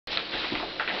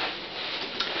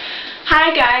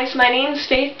Hi guys, my name is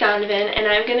Donovan, and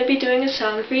I'm going to be doing a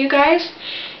song for you guys.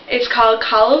 It's called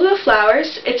Call of the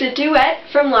Flowers. It's a duet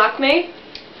from Làkme.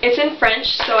 It's in French,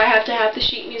 so I have to have the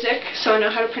sheet music so I know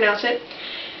how to pronounce it.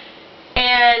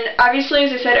 And obviously,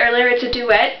 as I said earlier, it's a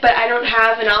duet, but I don't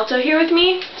have an alto here with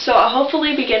me, so I'll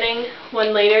hopefully be getting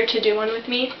one later to do one with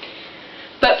me.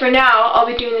 But for now, I'll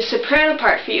be doing the soprano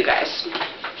part for you guys.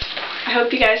 I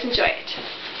hope you guys enjoy it.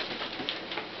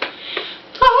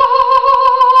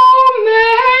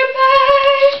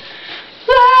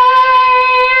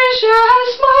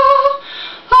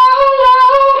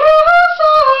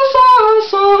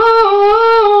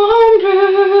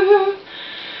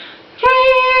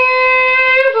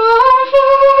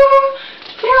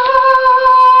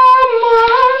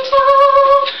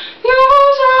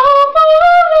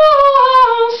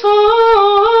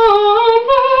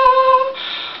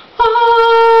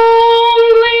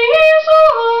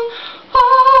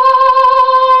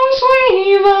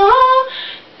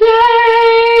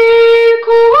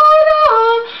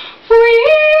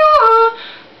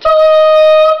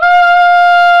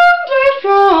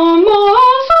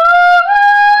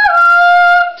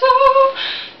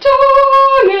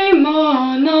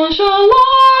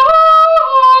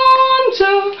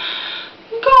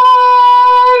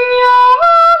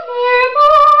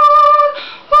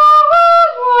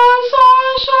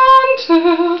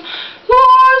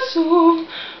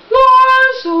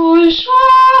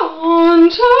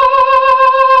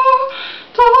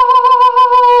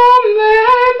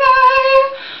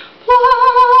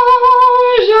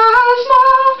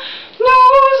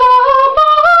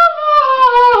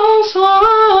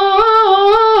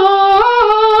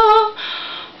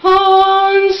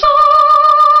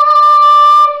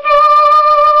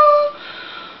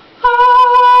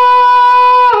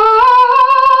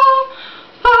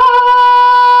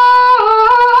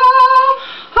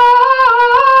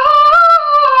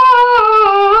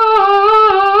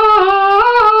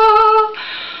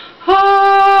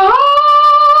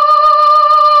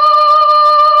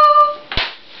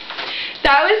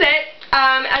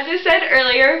 As I said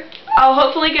earlier, I'll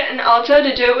hopefully get an alto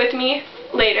to do it with me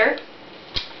later.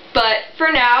 But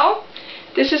for now,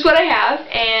 this is what I have,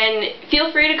 and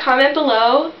feel free to comment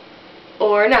below,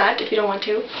 or not if you don't want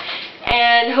to.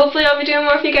 And hopefully I'll be doing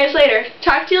more for you guys later.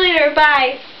 Talk to you later.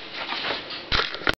 Bye!